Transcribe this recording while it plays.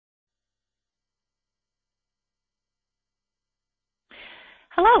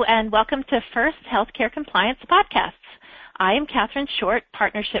Hello, and welcome to First Healthcare Compliance Podcasts. I am Catherine Short,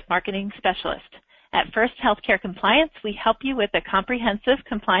 Partnership Marketing Specialist. At First Healthcare Compliance, we help you with a comprehensive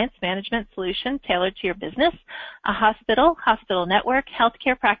compliance management solution tailored to your business, a hospital, hospital network,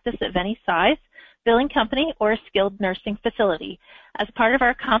 healthcare practice of any size, billing company, or skilled nursing facility. As part of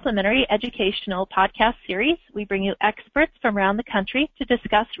our complimentary educational podcast series, we bring you experts from around the country to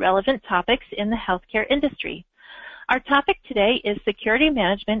discuss relevant topics in the healthcare industry. Our topic today is security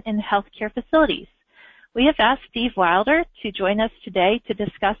management in healthcare facilities. We have asked Steve Wilder to join us today to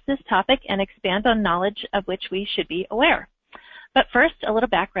discuss this topic and expand on knowledge of which we should be aware. But first, a little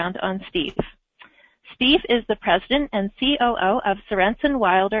background on Steve. Steve is the president and COO of Sorensen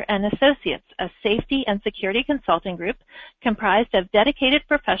Wilder & Associates, a safety and security consulting group comprised of dedicated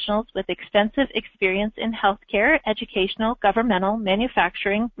professionals with extensive experience in healthcare, educational, governmental,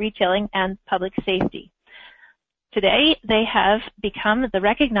 manufacturing, retailing, and public safety. Today, they have become the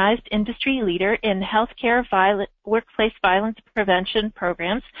recognized industry leader in healthcare workplace violence prevention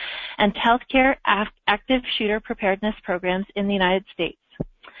programs and healthcare active shooter preparedness programs in the United States.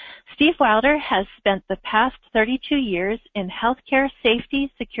 Steve Wilder has spent the past 32 years in healthcare safety,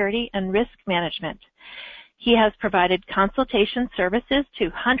 security, and risk management. He has provided consultation services to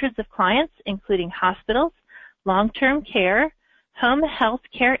hundreds of clients, including hospitals, long-term care, home health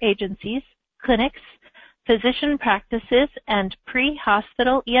care agencies, clinics, physician practices, and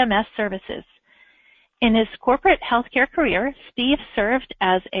pre-hospital EMS services. In his corporate healthcare career, Steve served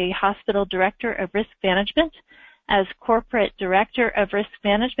as a hospital director of risk management, as corporate director of risk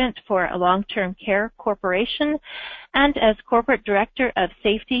management for a long-term care corporation, and as corporate director of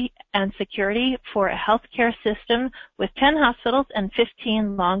safety and security for a healthcare system with 10 hospitals and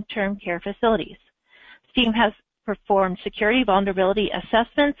 15 long-term care facilities. Steve has performed security vulnerability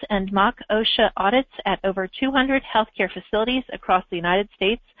assessments and mock OSHA audits at over 200 healthcare facilities across the United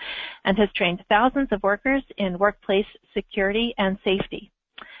States and has trained thousands of workers in workplace security and safety.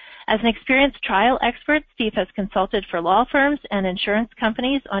 As an experienced trial expert, Steve has consulted for law firms and insurance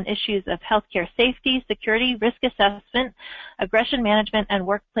companies on issues of healthcare safety, security, risk assessment, aggression management, and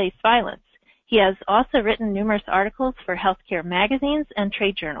workplace violence. He has also written numerous articles for healthcare magazines and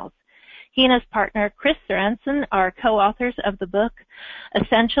trade journals. He and his partner, Chris Sorensen, are co-authors of the book,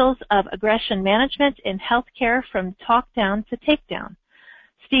 Essentials of Aggression Management in Healthcare from Talk Down to Takedown.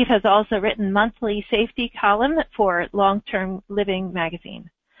 Steve has also written monthly safety column for Long-Term Living magazine.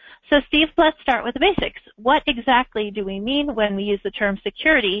 So Steve, let's start with the basics. What exactly do we mean when we use the term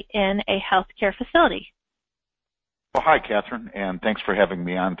security in a healthcare facility? Well, hi, Catherine, and thanks for having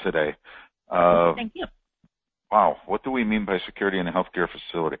me on today. Thank you. Wow, what do we mean by security in a healthcare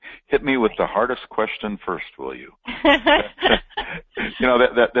facility? Hit me with the hardest question first, will you? You know,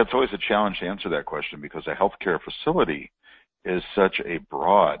 that's always a challenge to answer that question because a healthcare facility is such a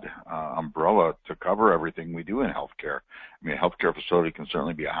broad umbrella to cover everything we do in healthcare. I mean, a healthcare facility can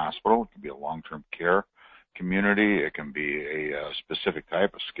certainly be a hospital. It can be a long-term care community. It can be a specific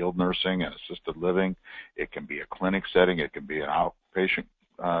type of skilled nursing and assisted living. It can be a clinic setting. It can be an outpatient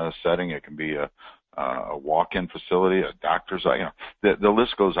setting. It can be a walk-in facility, a doctor's, the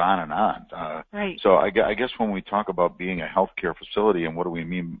list goes on and on. Right. So I guess when we talk about being a healthcare facility and what do we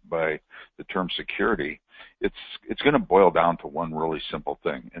mean by the term security, it's going to boil down to one really simple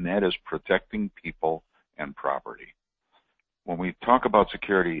thing, and that is protecting people and property. When we talk about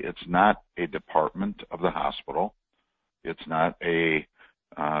security, it's not a department of the hospital. It's not a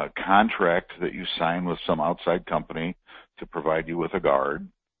contract that you sign with some outside company to provide you with a guard.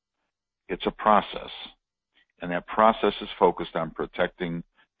 It's a process, and that process is focused on protecting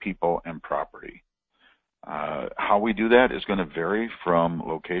people and property. How we do that is going to vary from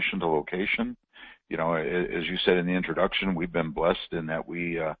location to location. You know, as you said in the introduction, we've been blessed in that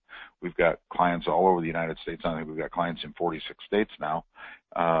we've got clients all over the United States. I think we've got clients in 46 states now,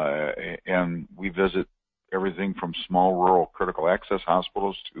 and we visit everything from small rural critical access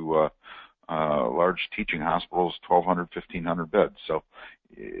hospitals to large teaching hospitals, 1,200, 1,500 beds. So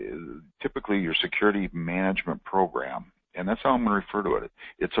typically your security management program, and that's how I'm going to refer to it,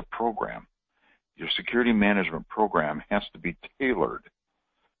 it's a program. Your security management program has to be tailored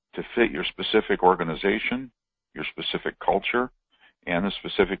to fit your specific organization, your specific culture, and the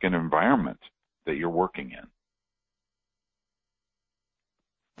specific environment that you're working in.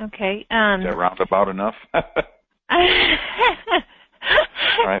 Okay. Is that roundabout enough?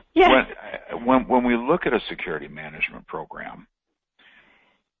 Right. Yeah. When we look at a security management program,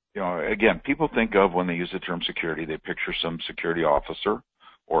 you know, again, people think of when they use the term security, they picture some security officer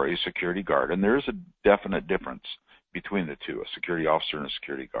or a security guard, and there is a definite difference between the two, a security officer and a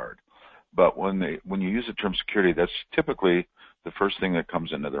security guard. But when you use the term security, that's typically the first thing that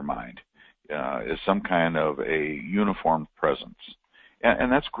comes into their mind is some kind of a uniformed presence.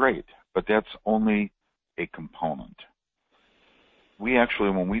 And that's great, but that's only a component. We actually,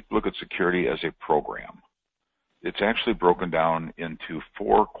 when we look at security as a program, it's actually broken down into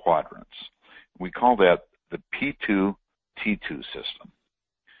 4 quadrants. We call that the P2T2 system.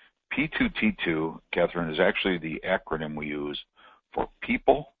 P2T2, Catherine, is actually the acronym we use for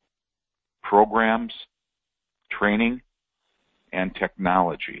people, programs, training, and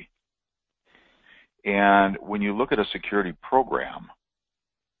technology. And when you look at a security program,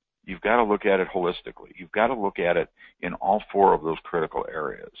 you've got to look at it holistically. You've got to look at it in all 4 of those critical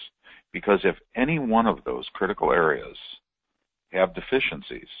areas. Because if any one of those critical areas have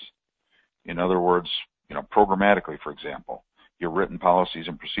deficiencies, in other words, programmatically, for example, your written policies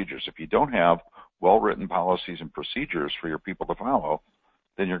and procedures, if you don't have well-written policies and procedures for your people to follow,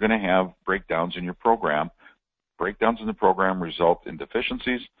 then you're going to have breakdowns in your program. Breakdowns in the program result in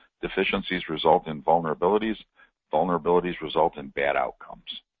deficiencies. Deficiencies result in vulnerabilities. Vulnerabilities result in bad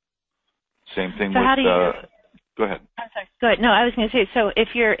outcomes. Same thing with. Go ahead. I'm sorry. Go ahead. No, I was going to say. So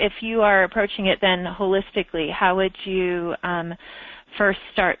if you are approaching it then holistically, how would you first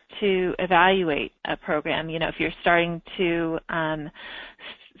start to evaluate a program? If you're starting to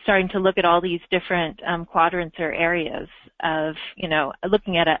look at all these different quadrants or areas of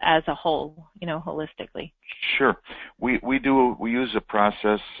looking at it as a whole, holistically. Sure. We use a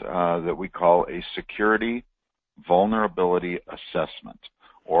process that we call a security vulnerability assessment,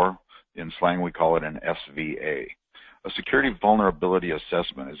 or in slang we call it an SVA. A security vulnerability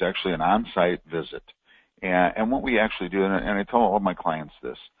assessment is actually an on-site visit. And what we actually do, and I tell all of my clients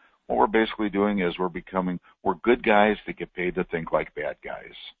this, what we're basically doing is we're good guys that get paid to think like bad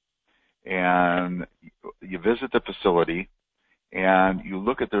guys. And you visit the facility and you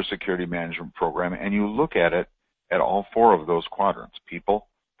look at their security management program and you look at it at all 4 of those quadrants: people,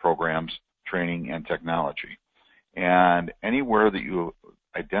 programs, training, and technology. And anywhere that you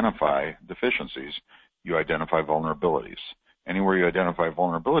identify deficiencies, you identify vulnerabilities. Anywhere you identify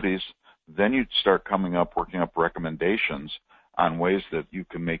vulnerabilities, then you start working up recommendations on ways that you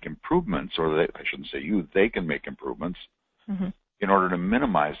can make improvements, or I shouldn't say they can make improvements in order to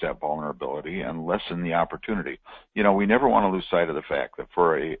minimize that vulnerability and lessen the opportunity. We never want to lose sight of the fact that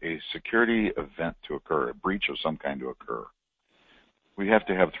for a security event to occur, a breach of some kind to occur, we have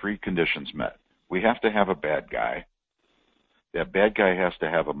to have 3 conditions met. We have to have a bad guy. That bad guy has to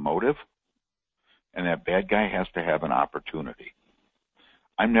have a motive, and that bad guy has to have an opportunity.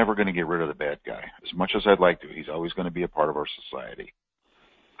 I'm never going to get rid of the bad guy. As much as I'd like to, he's always going to be a part of our society.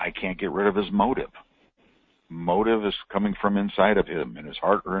 I can't get rid of his motive. Motive is coming from inside of him, in his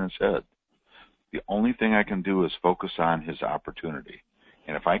heart or in his head. The only thing I can do is focus on his opportunity.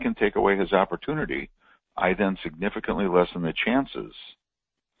 And if I can take away his opportunity, I then significantly lessen the chances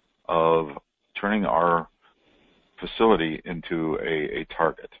of turning our facility into a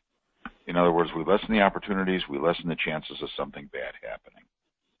target. In other words, we lessen the opportunities, we lessen the chances of something bad happening.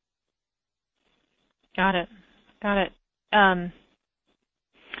 Got it.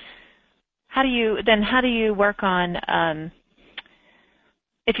 How do you work on,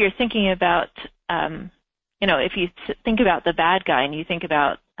 if you're thinking about, if you think about the bad guy and you think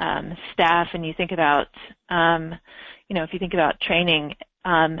about staff and you think about, if you think about training,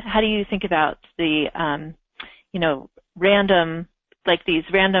 how do you think about the, these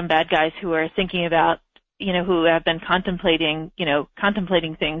random bad guys who are thinking about, who have been contemplating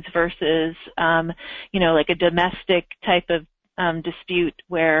things versus, like a domestic type of dispute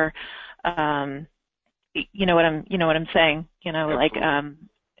where, you know what I'm saying,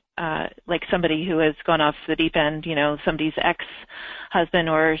 like somebody who has gone off the deep end, somebody's ex-husband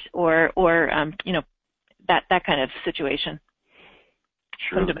or that kind of situation.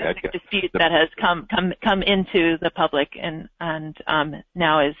 Sure. Some domestic dispute that has come into the public and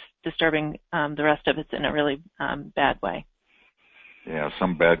now is disturbing the rest of us in a really bad way. Yeah,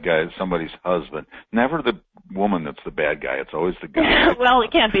 some bad guy, somebody's husband. Never the woman that's the bad guy. It's always the guy. Well,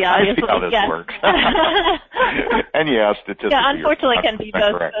 it can't be, obviously. I see how this works. And yeah, statistically. Yeah, unfortunately, it can be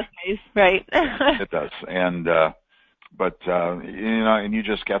both ways, right? It does. And, and you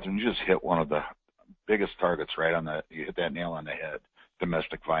just, Catherine, you just hit one of the biggest targets you hit that nail on the head: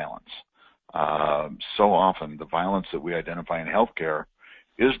 domestic violence. So often, the violence that we identify in healthcare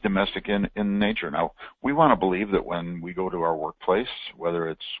is domestic in nature. Now, we want to believe that when we go to our workplace, whether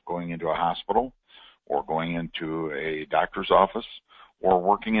it's going into a hospital or going into a doctor's office or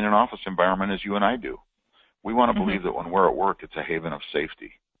working in an office environment as you and I do, we want to believe that when we're at work, it's a haven of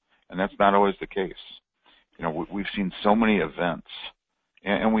safety. And that's not always the case. We've seen so many events,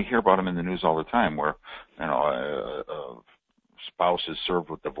 and we hear about them in the news all the time, where, a spouse is served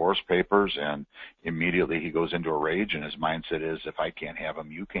with divorce papers, and immediately he goes into a rage, and his mindset is, if I can't have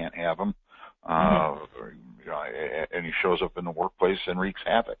him, you can't have him. And he shows up in the workplace and wreaks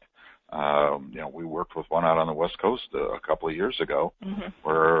havoc. We worked with one out on the West Coast a couple of years ago,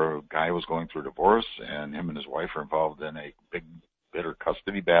 where a guy was going through divorce, and him and his wife are involved in a big, bitter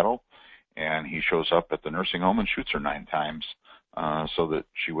custody battle, and he shows up at the nursing home and shoots her 9 times so that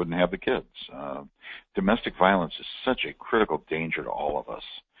she wouldn't have the kids. Domestic violence is such a critical danger to all of us.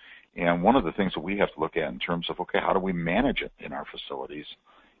 And one of the things that we have to look at in terms of, okay, how do we manage it in our facilities,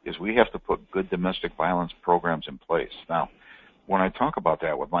 is we have to put good domestic violence programs in place. Now, when I talk about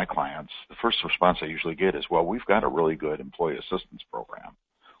that with my clients, the first response I usually get is, well, we've got a really good employee assistance program.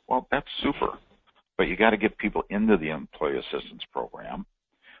 Well, that's super, but you got to get people into the employee assistance program.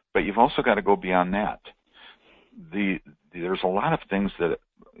 But you've also got to go beyond that. There's a lot of things that,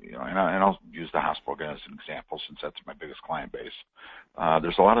 and I'll use the hospital again as an example, since that's my biggest client base.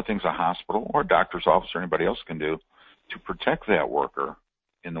 There's a lot of things a hospital or a doctor's office or anybody else can do to protect that worker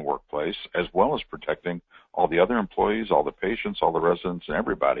in the workplace, as well as protecting all the other employees, all the patients, all the residents, and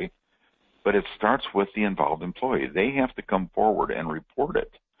everybody. But it starts with the involved employee. They have to come forward and report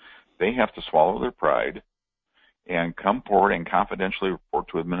it. They have to swallow their pride and come forward and confidentially report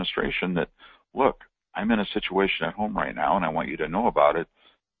to administration that, look, I'm in a situation at home right now, and I want you to know about it.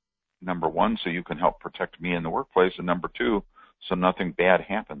 Number one, so you can help protect me in the workplace, and number two, so nothing bad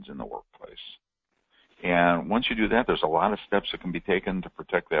happens in the workplace. And once you do that, there's a lot of steps that can be taken to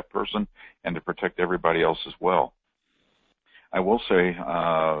protect that person and to protect everybody else as well. I will say,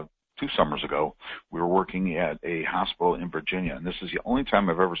 2 summers ago, we were working at a hospital in Virginia, and this is the only time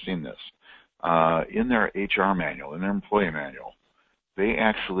I've ever seen this. In their HR manual, in their employee manual, they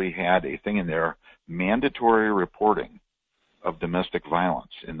actually had a thing in there, mandatory reporting of domestic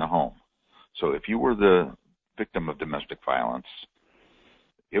violence in the home. So if you were the victim of domestic violence,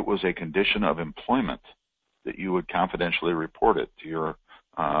 it was a condition of employment that you would confidentially report it to your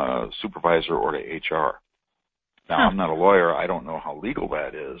supervisor or to HR. Now, I'm not a lawyer. I don't know how legal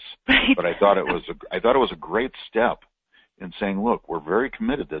that is, but I thought it was a great step in saying, look, we're very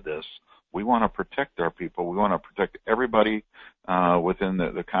committed to this. We want to protect our people. We want to protect everybody within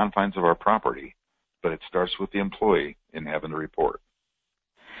the confines of our property, but it starts with the employee in having the report.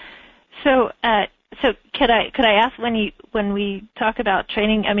 So could I ask, when we talk about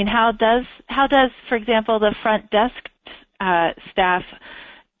training, I mean, how does for example the front desk staff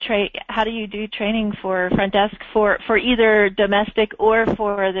how do you do training for front desk for either domestic or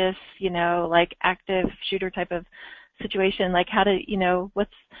for this, like active shooter type of situation? Like how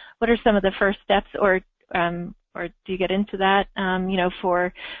what are some of the first steps, or do you get into that,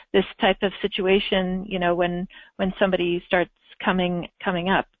 for this type of situation, when somebody starts coming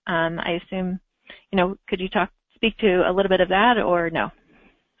up? I assume, could you speak to a little bit of that, or no?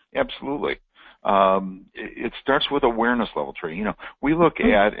 Absolutely. It starts with awareness level training. We look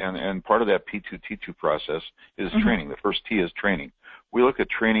at, and part of that P2T2 process is training. The first T is training. We look at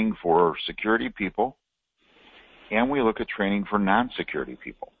training for security people, and we look at training for non-security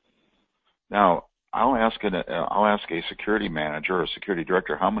people. Now, I'll ask a security manager or a security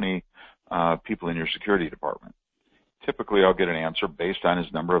director, how many people in your security department? Typically, I'll get an answer based on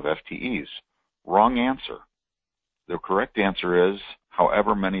his number of FTEs. Wrong answer. The correct answer is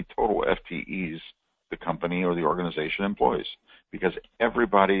however many total FTEs the company or the organization employs, because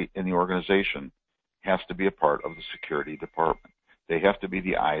everybody in the organization has to be a part of the security department. They have to be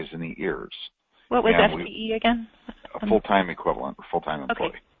the eyes and the ears. What was FTE again? A full-time equivalent or full-time employee.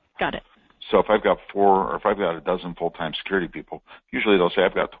 Okay, got it. So if I've got 4 or if I've got a dozen full-time security people, usually they'll say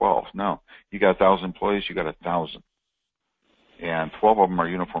I've got 12. No, you got 1,000 employees, you got 1,000. And 12 of them are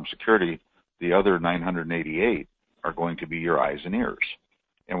uniform security. The other 988 are going to be your eyes and ears.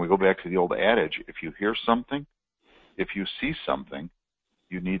 And we go back to the old adage, if you hear something, if you see something,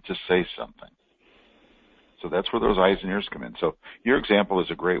 you need to say something. So that's where those eyes and ears come in. So your example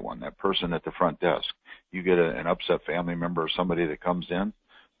is a great one, that person at the front desk. You get an upset family member or somebody that comes in,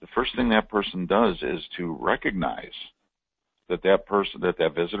 the first thing that person does is to recognize that person,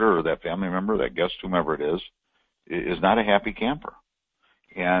 that visitor or that family member, that guest, whomever it is not a happy camper.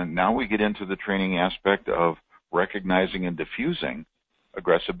 And now we get into the training aspect of recognizing and diffusing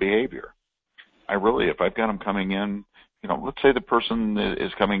aggressive behavior. If I've got them coming in, let's say the person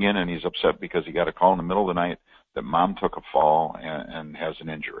is coming in and he's upset because he got a call in the middle of the night that mom took a fall and has an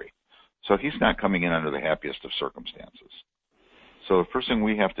injury. So he's not coming in under the happiest of circumstances. So the first thing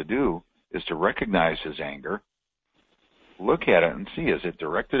we have to do is to recognize his anger, look at it and see, is it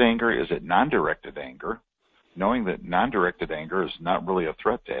directed anger? Is it non-directed anger? knowing that non-directed anger is not really a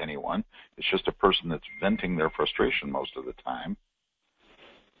threat to anyone. It's just a person that's venting their frustration most of the time,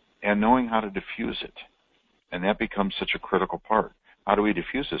 and knowing how to diffuse it. And that becomes such a critical part. How do we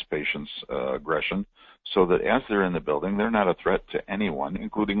diffuse this patient's aggression so that as they're in the building, they're not a threat to anyone,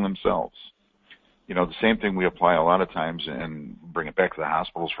 including themselves? You know, the same thing we apply a lot of times, and bring it back to the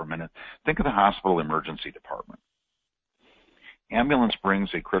hospitals for a minute. Think of the hospital emergency department. Ambulance brings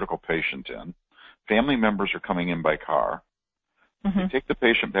a critical patient in. Family members are coming in by car. They take the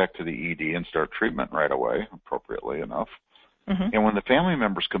patient back to the ED and start treatment right away, appropriately enough. And when the family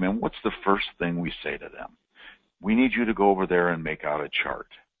members come in, what's the first thing we say to them? We need you to go over there and make out a chart.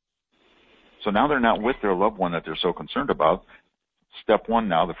 So now they're not with their loved one that they're so concerned about. Step one,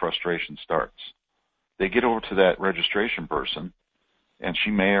 now the frustration starts. They get over to that registration person, and she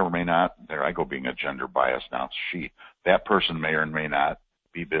may or may not, there I go being a gender bias now, that person may or may not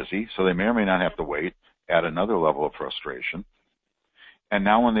be busy, so they may or may not have to wait, add another level of frustration. And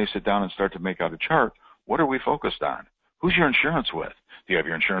now when they sit down and start to make out a chart, what are we focused on? Who's your insurance with? Do you have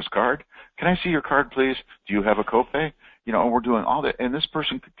your insurance card? Can I see your card, please? Do you have a copay? You know, we're doing all that, and this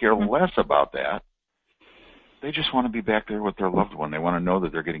person could care less about that. They just want to be back there with their loved one. They want to know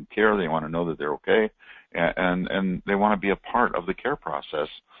that they're getting care. They want to know that they're okay, and they want to be a part of the care process.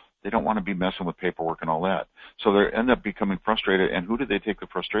 They don't want to be messing with paperwork and all that. So they end up becoming frustrated, and who do they take the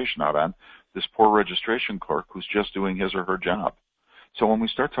frustration out on? This poor registration clerk who's just doing his or her job. So when we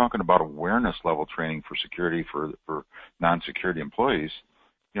start talking about awareness level training for security for non-security employees,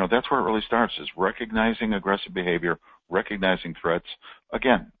 you know, that's where it really starts, is recognizing aggressive behavior, recognizing threats.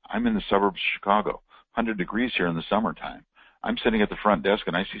 Again, I'm in the suburbs of Chicago, 100 degrees here in the summertime. I'm sitting at the front desk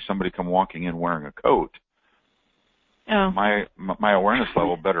and I see somebody come walking in wearing a coat. Oh. My awareness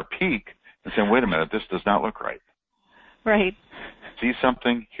level better peak and say, wait a minute, this does not look right. Right. See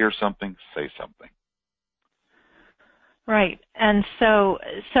something, hear something, say something. Right. And so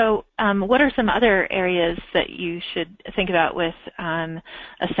what are some other areas that you should think about with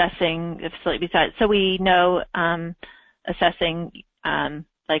assessing the facility besides? So we know assessing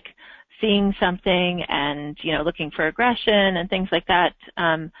like seeing something and, you know, looking for aggression and things like that.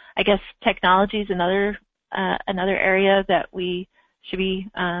 I guess technology is another area that we should be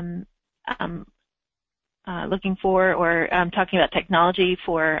looking for, or talking about technology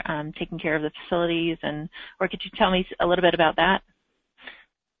for taking care of the facilities, or could you tell me a little bit about that?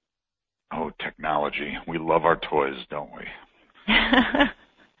 Oh, technology. We love our toys, don't we?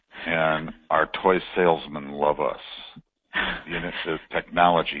 And our toy salesmen love us. The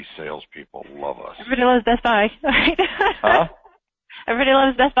technology salespeople love us. Everybody loves Best Buy. Huh? Everybody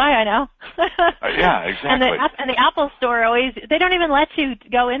loves Best Buy, I know. Yeah, exactly. And the Apple store they don't even let you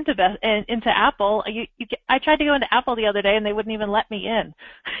go into Apple. I tried to go into Apple the other day and they wouldn't even let me in.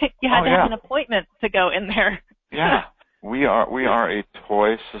 You had to have an appointment to go in there. Yeah, we are a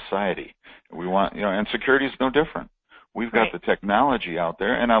toy society. We want, you know, and security is no different. We've got the technology out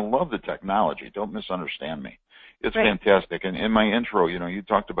there, and I love the technology. Don't misunderstand me. It's fantastic. And in my intro, you know, you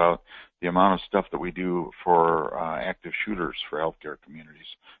talked about the amount of stuff that we do for active shooters for healthcare communities,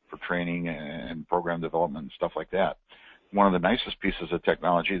 for training and program development and stuff like that. One of the nicest pieces of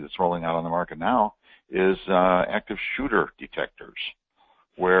technology that's rolling out on the market now is active shooter detectors,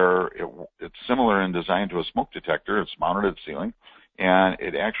 where it's similar in design to a smoke detector. It's mounted at the ceiling, and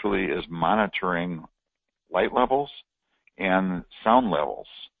it actually is monitoring light levels and sound levels.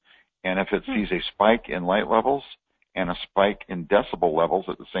 And if it sees a spike in light levels and a spike in decibel levels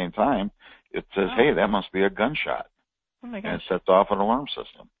at the same time, it says, hey, that must be a gunshot. Oh my gosh. And it sets off an alarm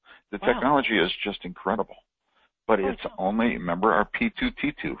system. The technology is just incredible. But it's only, remember our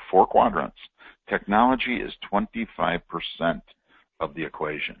P2T2, 4 quadrants. Technology is 25% of the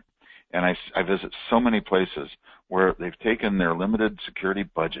equation. And I visit so many places where they've taken their limited security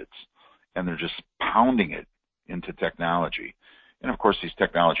budgets and they're just pounding it into technology. And, of course, these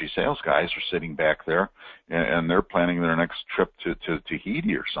technology sales guys are sitting back there, and they're planning their next trip to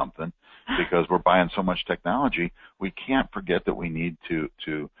Tahiti or something because we're buying so much technology. We can't forget that we need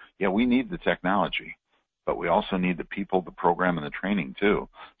we need the technology, but we also need the people, the program, and the training, too.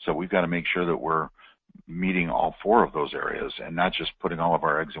 So we've got to make sure that we're meeting all 4 of those areas and not just putting all of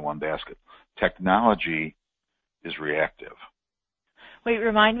our eggs in one basket. Technology is reactive. Wait,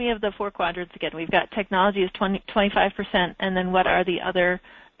 remind me of the 4 quadrants again. We've got technology is 25%, and then what are the other?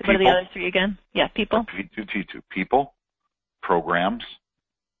 What are the other 3 again? Yeah, people. P2T2. People, programs,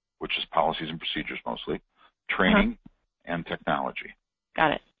 which is policies and procedures mostly, training, and technology.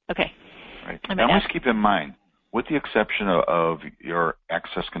 Got it. Okay. Right. Now, let's keep in mind, with the exception of your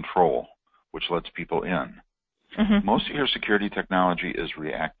access control, which lets people in, most of your security technology is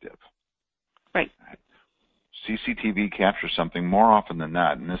reactive. Right. CCTV captures something more often than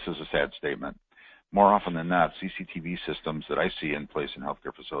not, and this is a sad statement, more often than not, CCTV systems that I see in place in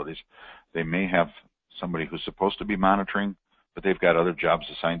healthcare facilities, they may have somebody who's supposed to be monitoring, but they've got other jobs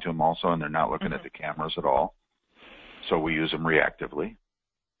assigned to them also, and they're not looking at the cameras at all. So we use them reactively.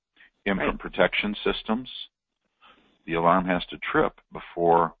 Imprint protection systems. The alarm has to trip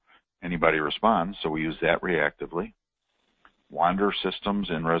before anybody responds, so we use that reactively. Wander systems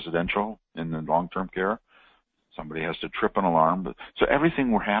in residential, in the long-term care. Somebody has to trip an alarm. So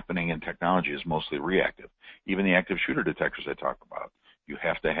everything we're happening in technology is mostly reactive. Even the active shooter detectors I talk about. You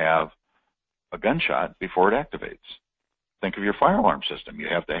have to have a gunshot before it activates. Think of your fire alarm system. You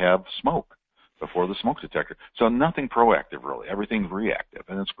have to have smoke before the smoke detector. So nothing proactive, really. Everything's reactive,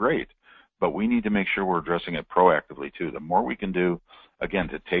 and it's great. But we need to make sure we're addressing it proactively, too. The more we can do, again,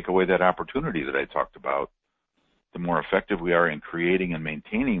 to take away that opportunity that I talked about, the more effective we are in creating and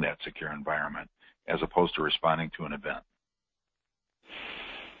maintaining that secure environment as opposed to responding to an event.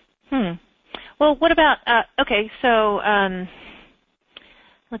 Well, what about, okay, so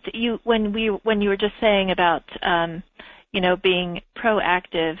let's see, when you were just saying about, being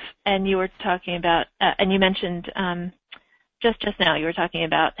proactive, and you were talking about, and you mentioned just now, you were talking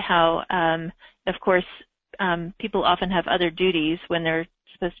about how, of course, people often have other duties when they're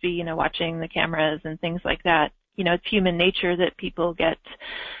supposed to be, watching the cameras and things like that. It's human nature that people get,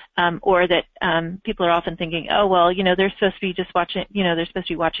 or that people are often thinking, oh, well, they're supposed to be just watching, they're supposed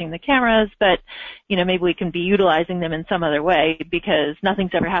to be watching the cameras, but, maybe we can be utilizing them in some other way because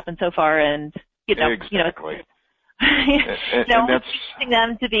nothing's ever happened so far, and, Exactly. That's expecting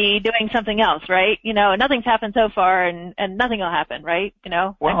them to be doing something else, right? Nothing's happened so far, and nothing will happen, right?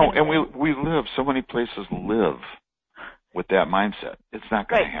 Well, and we live, so many places live with that mindset. It's not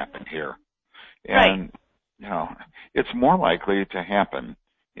going to happen here. And, it's more likely to happen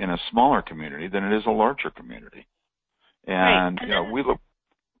in a smaller community than it is a larger community. And, we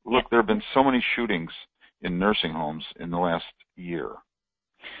look, there have been so many shootings in nursing homes in the last year.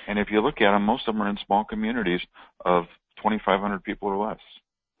 And if you look at them, most of them are in small communities of 2,500 people or less.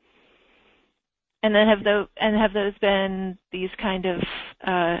 And then have those been these kind of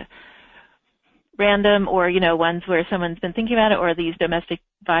random or ones where someone's been thinking about it, or are these domestic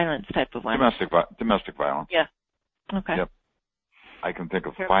violence type of ones? Domestic violence. Yeah. Okay. Yep. I can think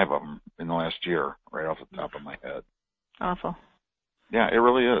of 5 of them in the last year, right off the top of my head. Awful. Yeah, it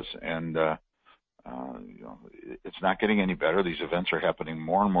really is, and it's not getting any better. These events are happening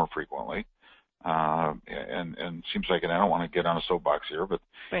more and more frequently, and it seems like, and I don't want to get on a soapbox here, but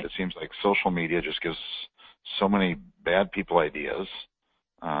it seems like social media just gives so many bad people ideas.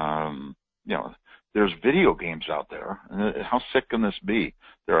 There's video games out there. And how sick can this be?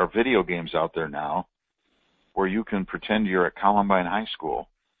 There are video games out there now where you can pretend you're at Columbine High School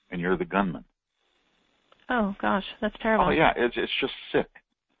and you're the gunman. Oh gosh, that's terrible. Oh yeah, it's just sick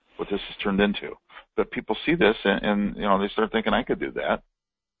what this has turned into. But people see this and they start thinking I could do that.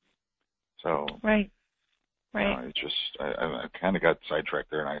 So right. It's just I kind of got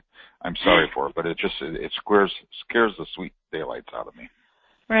sidetracked there, and I'm sorry for it, but it scares the sweet daylights out of me.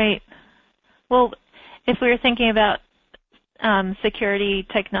 Right. Well, if we were thinking about security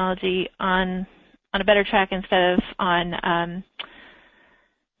technology on a better track instead of on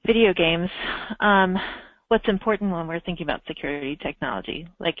video games, what's important when we're thinking about security technology?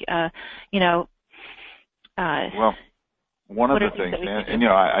 Well, one of the things, and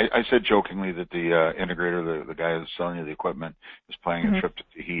I said jokingly that the integrator, the guy that's selling you the equipment, is planning a trip to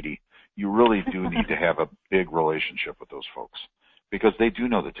Tahiti. You really do need to have a big relationship with those folks because they do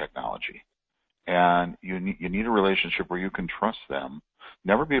know the technology, and you need a relationship where you can trust them.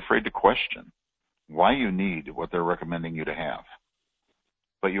 Never be afraid to question why you need what they're recommending you to have.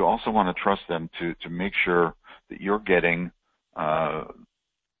 But you also want to trust them to make sure that you're getting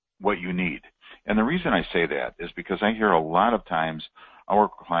what you need. And the reason I say that is because I hear a lot of times our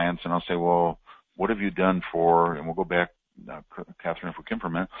clients, and I'll say, well, what have you done for, and we'll go back, Catherine, if we can for a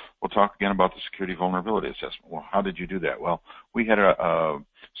minute, we'll talk again about the security vulnerability assessment. Well, how did you do that? Well, we had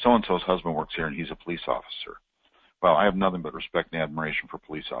so-and-so's husband works here, and he's a police officer. Well, I have nothing but respect and admiration for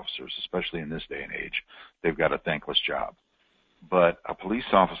police officers, especially in this day and age. They've got a thankless job. But a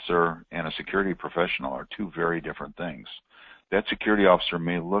police officer and a security professional are two very different things. That security officer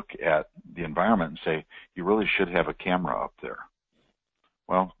may look at the environment and say, you really should have a camera up there.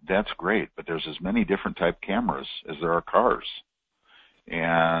 Well, that's great, but there's as many different type cameras as there are cars.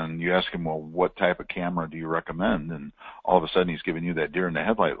 And you ask him, well, what type of camera do you recommend? And all of a sudden he's giving you that deer in the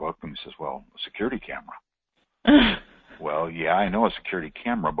headlight look, and he says, well, a security camera. Well, yeah, I know a security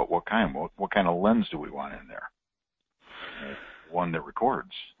camera, but what kind? What kind of lens do we want in there? One that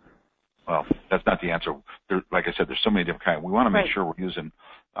records. Well, that's not the answer. Like I said, there's so many different kinds. We want to make sure we're using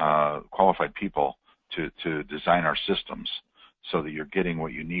qualified people to design our systems so that you're getting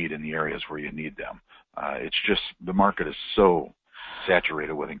what you need in the areas where you need them. It's just the market is so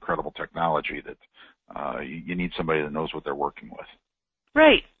saturated with incredible technology that you need somebody that knows what they're working with.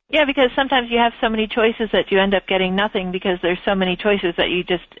 Right. Yeah, because sometimes you have so many choices that you end up getting nothing because there's so many choices that you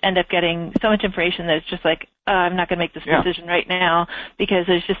just end up getting so much information that it's just like, I'm not going to make this decision right now because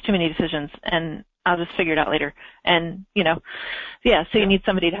there's just too many decisions and I'll just figure it out later. And, so you need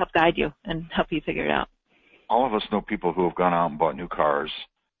somebody to help guide you and help you figure it out. All of us know people who have gone out and bought new cars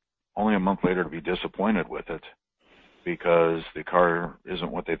only a month later to be disappointed with it because the car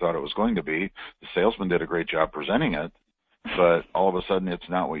isn't what they thought it was going to be. The salesman did a great job presenting it, but all of a sudden it's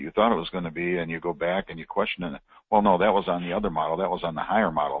not what you thought it was going to be, and you go back and you question it. Well, no, that was on the other model. That was on the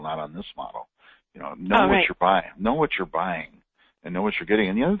higher model, not on this model. Know what you're buying. Know what you're buying and know what you're getting.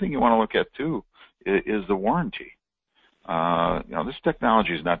 And the other thing you want to look at, too, is the warranty. This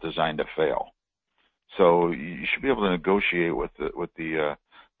technology is not designed to fail. So you should be able to negotiate with the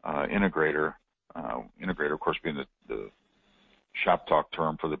integrator. Integrator, of course, being the shop talk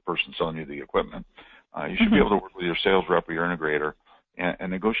term for the person selling you the equipment. You should be able to work with your sales rep or your integrator and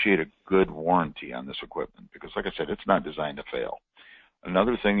negotiate a good warranty on this equipment because, like I said, it's not designed to fail.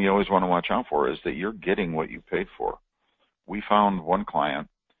 Another thing you always want to watch out for is that you're getting what you paid for. We found one client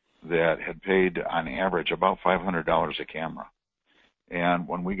that had paid, on average, about $500 a camera. And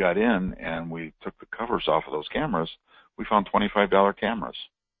when we got in and we took the covers off of those cameras, we found $25 cameras.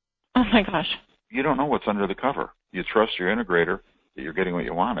 Oh, my gosh. You don't know what's under the cover. You trust your integrator that you're getting what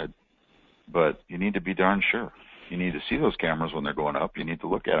you wanted, but you need to be darn sure. You need to see those cameras when they're going up. You need to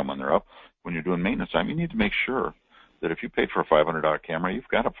look at them when they're up. When you're doing maintenance time, you need to make sure that if you paid for a $500 camera, you've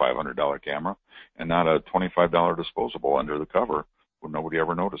got a $500 camera and not a $25 disposable under the cover where nobody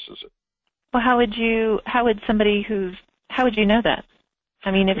ever notices it. Well, how would you know that? I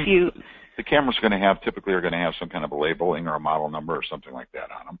mean, if you... The cameras typically are going to have some kind of a labeling or a model number or something like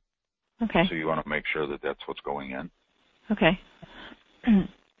that on them. Okay. So you want to make sure that that's what's going in. Okay.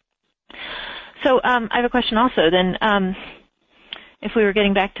 So I have a question also then. If we were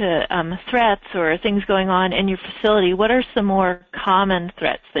getting back to threats or things going on in your facility, what are some more common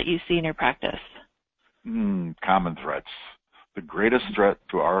threats that you see in your practice? Common threats. The greatest threat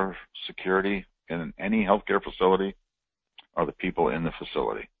to our security in any healthcare facility are the people in the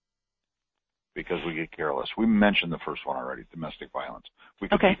facility because we get careless. We mentioned the first one already, domestic violence. We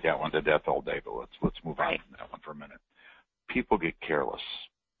could beat that one to death all day, but let's move on from that one for a minute. People get careless.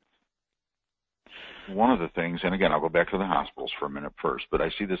 One of the things, and again, I'll go back to the hospitals for a minute first, but I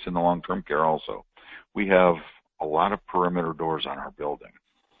see this in the long-term care also. We have a lot of perimeter doors on our building.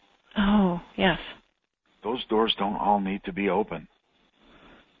 Oh, yes. Those doors don't all need to be open.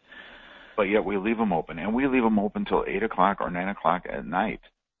 But yet we leave them open, and we leave them open till 8 o'clock or 9 o'clock at night.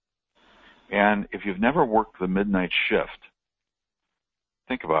 And if you've never worked the midnight shift,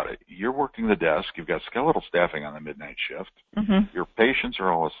 think about it. You're working the desk. You've got skeletal staffing on the midnight shift. Mm-hmm. Your patients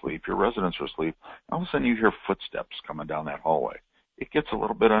are all asleep. Your residents are asleep. All of a sudden you hear footsteps coming down that hallway. It gets a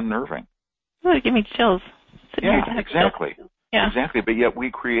little bit unnerving. Oh, it gives me chills. Yeah, exactly. Yeah. Exactly. But yet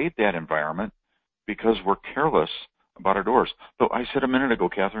we create that environment because we're careless about our doors. So I said a minute ago,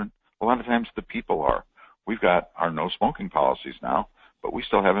 Catherine, a lot of times the people are. We've got our no smoking policies now, but we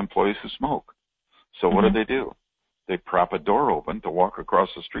still have employees who smoke. So what do? They prop a door open to walk across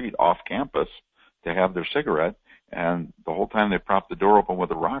the street off campus to have their cigarette, and the whole time they prop the door open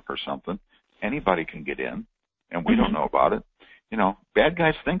with a rock or something, anybody can get in, and we don't know about it. Bad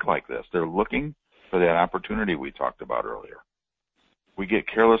guys think like this. They're looking for that opportunity we talked about earlier. We get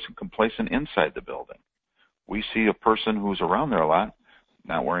careless and complacent inside the building. We see a person who's around there a lot,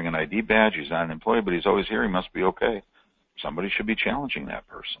 not wearing an ID badge, he's not an employee, but he's always here, he must be okay. Somebody should be challenging that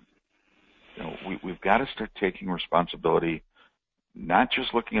person. We've got to start taking responsibility, not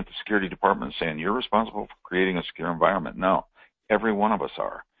just looking at the security department and saying, you're responsible for creating a secure environment. No, every one of us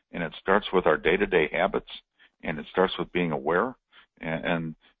are. And it starts with our day-to-day habits, and it starts with being aware.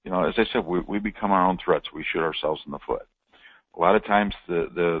 And as I said, we become our own threats. We shoot ourselves in the foot. A lot of times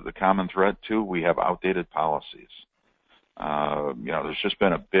the common threat, too, we have outdated policies. There's just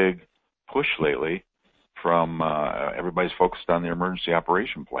been a big push lately from everybody's focused on the emergency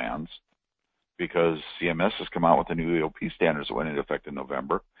operation plans because CMS has come out with the new EOP standards that went into effect in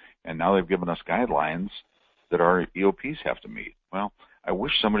November, and now they've given us guidelines that our EOPs have to meet. Well, I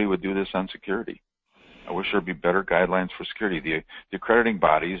wish somebody would do this on security. I wish there would be better guidelines for security. The accrediting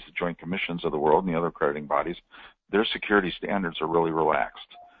bodies, the Joint Commissions of the world and the other accrediting bodies, their security standards are really relaxed.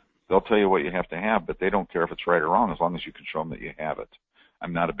 They'll tell you what you have to have, but they don't care if it's right or wrong as long as you can show them that you have it.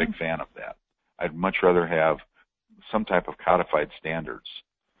 I'm not a big fan of that. I'd much rather have some type of codified standards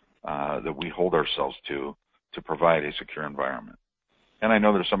that we hold ourselves to provide a secure environment. And I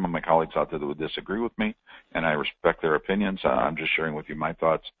know there's some of my colleagues out there that would disagree with me, and I respect their opinions. I'm just sharing with you my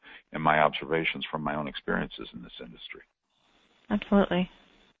thoughts and my observations from my own experiences in this industry. Absolutely.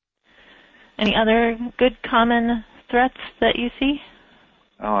 Any other good common threats that you see?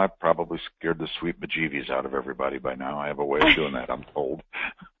 Oh, I've probably scared the sweet bejeebies out of everybody by now. I have a way of doing that, I'm told.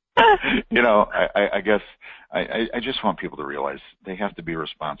 I guess I just want people to realize they have to be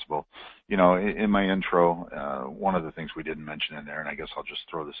responsible. In my intro, one of the things we didn't mention in there, and I guess I'll just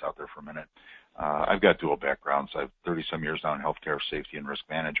throw this out there for a minute. I've got dual backgrounds. I've 30-some years now in healthcare, safety, and risk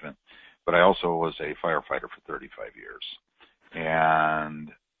management, but I also was a firefighter for 35 years.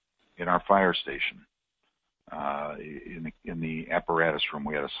 And in our fire station, in the apparatus room,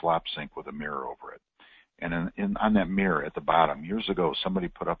 we had a slop sink with a mirror over it. And on that mirror at the bottom, years ago, somebody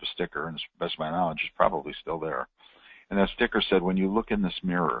put up a sticker, and to the best of my knowledge, it's probably still there. And that sticker said, when you look in this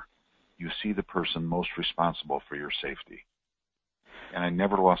mirror, you see the person most responsible for your safety. And I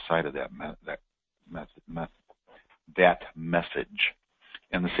never lost sight of that message.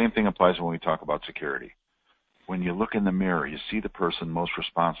 And the same thing applies when we talk about security. When you look in the mirror, you see the person most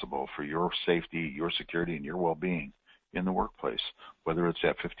responsible for your safety, your security, and your well-being in the workplace, whether it's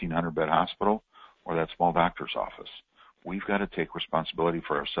that 1,500-bed hospital or that small doctor's office. We've got to take responsibility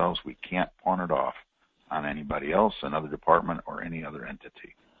for ourselves. We can't pawn it off on anybody else, another department, or any other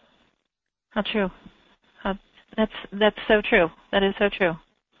entity. How true. That's so true. That is so true.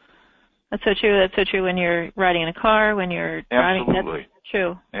 That's so true. That's so true when you're riding in a car, when you're driving. Absolutely. That's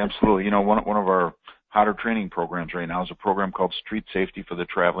true. Absolutely. One of our hotter training programs right now is a program called Street Safety for the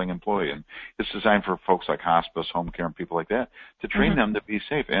Traveling Employee. And it's designed for folks like hospice, home care, and people like that to train them to be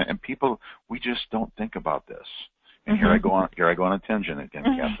safe. And people, we just don't think about this. And here I go on a tangent again,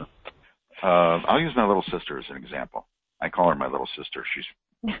 Catherine. I'll use my little sister as an example. I call her my little sister. She's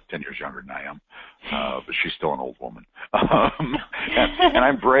 10 years younger than I am, but she's still an old woman. And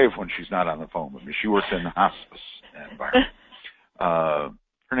I'm brave when she's not on the phone with me. She works in the hospice environment.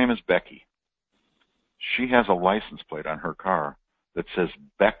 Her name is Becky. She has a license plate on her car that says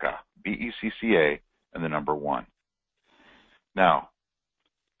Becca, B-E-C-C-A, and the number 1. Now,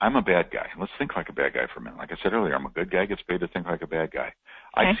 I'm a bad guy. Let's think like a bad guy for a minute. Like I said earlier, I'm a good guy, gets paid to think like a bad guy.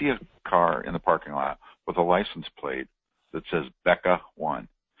 Okay. I see a car in the parking lot with a license plate that says Becca 1.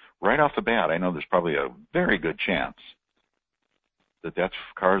 Right off the bat, I know there's probably a very good chance that that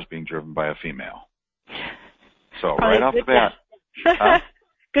car is being driven by a female. So probably right off the bat.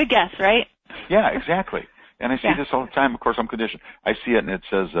 Good guess, right? Yeah, exactly. And I see this all the time. Of course, I'm conditioned. I see it, and it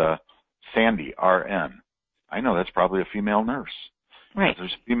says Sandy, RN. I know that's probably a female nurse. Right. If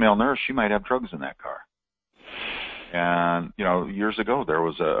there's a female nurse, she might have drugs in that car. And, years ago, there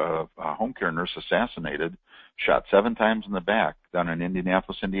was a home care nurse assassinated, shot 7 times in the back down in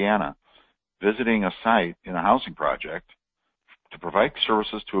Indianapolis, Indiana, visiting a site in a housing project to provide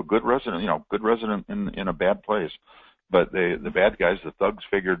services to a good resident, good resident in a bad place. But the bad guys, the thugs,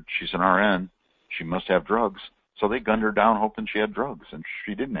 figured she's an RN, she must have drugs, so they gunned her down hoping she had drugs, and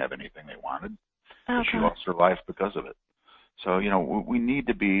she didn't have anything they wanted. Okay. But she lost her life because of it. So, we need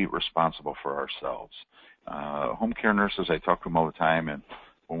to be responsible for ourselves. Home care nurses, I talk to them all the time, and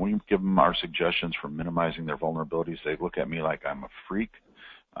when we give them our suggestions for minimizing their vulnerabilities, they look at me like I'm a freak,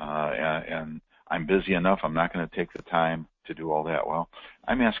 and I'm busy enough, I'm not going to take the time to do all that. Well,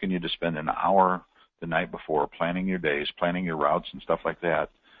 I'm asking you to spend an hour the night before planning your days, planning your routes and stuff like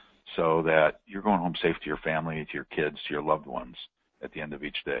that, so that you're going home safe to your family, to your kids, to your loved ones at the end of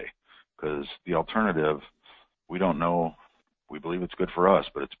each day. Because the alternative, we don't know. We believe it's good for us,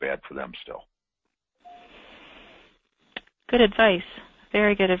 but it's bad for them still. Good advice.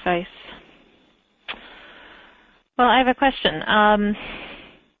 Very good advice. Well, I have a question.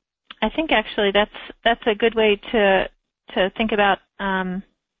 I think actually that's a good way to think about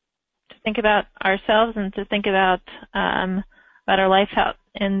ourselves and to think about our life out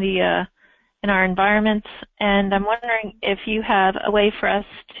in our environments. And I'm wondering if you have a way for us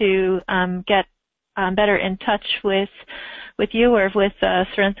to get better in touch with you or with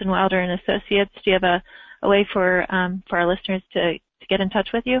Sorensen Wilder and Associates. Do you have a way for our listeners to get in touch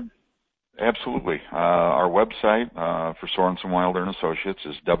with you? Absolutely. Our website for Sorensen Wilder and Associates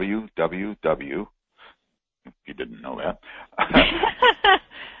is www. If you didn't know that.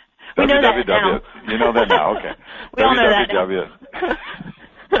 We know that now. You know that now, okay. We all know that now.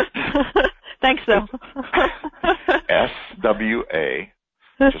 Thanks, though. SWA,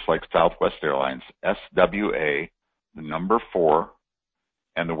 just like Southwest Airlines, SWA, the number 4,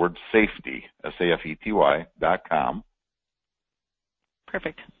 and the word safety, SAFETY.com.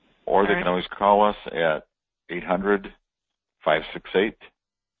 Perfect. Or they can always call us at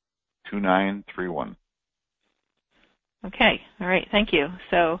 800-568-2931. Okay. All right. Thank you.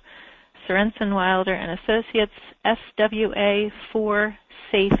 So Sorensen Wilder and Associates,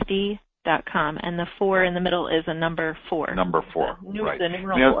 SWA4safety.com. And the 4 in the middle is a number 4. Number 4, right. The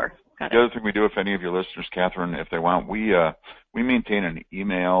numeral 4. The other thing we do, if any of your listeners, Catherine, if they want, we maintain an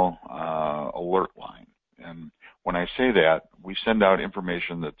email alert line. And when I say that, we send out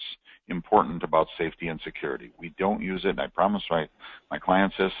information that's important about safety and security. We don't use it, and I promise my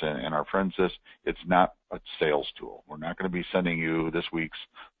clients this and our friends this, it's not a sales tool. We're not going to be sending you this week's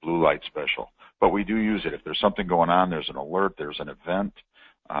blue light special. But we do use it. If there's something going on, there's an alert, there's an event,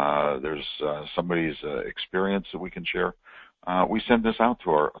 there's somebody's experience that we can share. We send this out to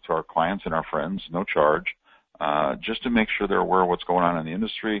our clients and our friends, no charge, just to make sure they're aware of what's going on in the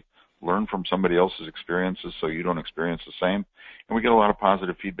industry, learn from somebody else's experiences so you don't experience the same, and we get a lot of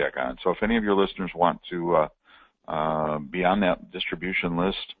positive feedback on it. So if any of your listeners want to be on that distribution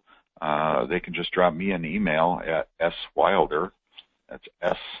list, they can just drop me an email at swilder, that's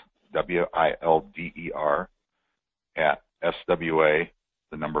SWILDER, at SWA,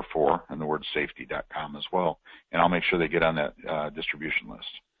 the number 4, and the word safety.com as well. And I'll make sure they get on that distribution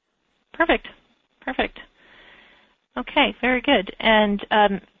list. Perfect. Okay, very good. And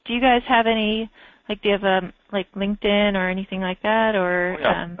do you guys have any, do you have LinkedIn or anything like that? Or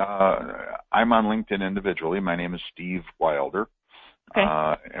I'm on LinkedIn individually. My name is Steve Wilder. Okay.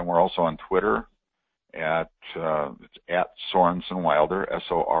 And we're also on Twitter at Sorensen Wilder,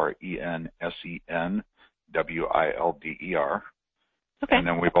 SORENSENWILDER. Okay. And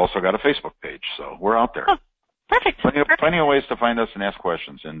then we've also got a Facebook page, so we're out there. Oh, perfect. Plenty of ways to find us and ask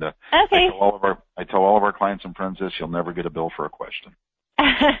questions. And okay. I tell all of our clients and friends this: you'll never get a bill for a question.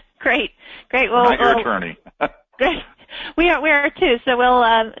 Great. Well, not your attorney. Great. We are too. So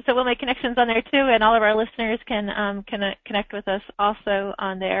we'll make connections on there too, and all of our listeners can connect with us also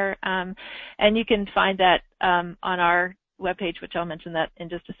on there. And you can find that on our webpage, which I'll mention that in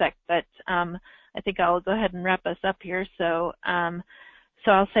just a sec. But I think I'll go ahead and wrap us up here. So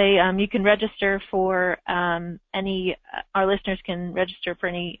I'll say you can register for our listeners can register for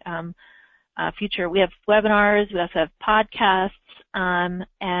any future. We have webinars, we also have podcasts,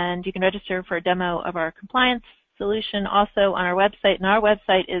 and you can register for a demo of our compliance solution also on our website. And our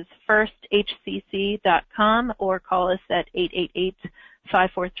website is firsthcc.com, or call us at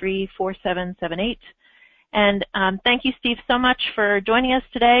 888-543-4778. And thank you, Steve, so much for joining us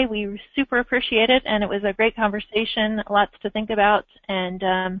today. We super appreciate it, and it was a great conversation, lots to think about,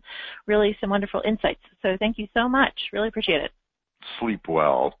 and really some wonderful insights. So thank you so much. Really appreciate it. Sleep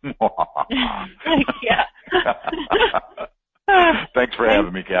well. Yeah. Thanks for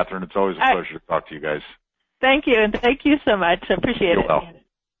having me, Catherine. It's always a pleasure to talk to you guys. Thank you, and thank you so much. I appreciate it. You're welcome.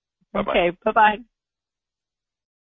 Bye-bye. Okay, bye-bye.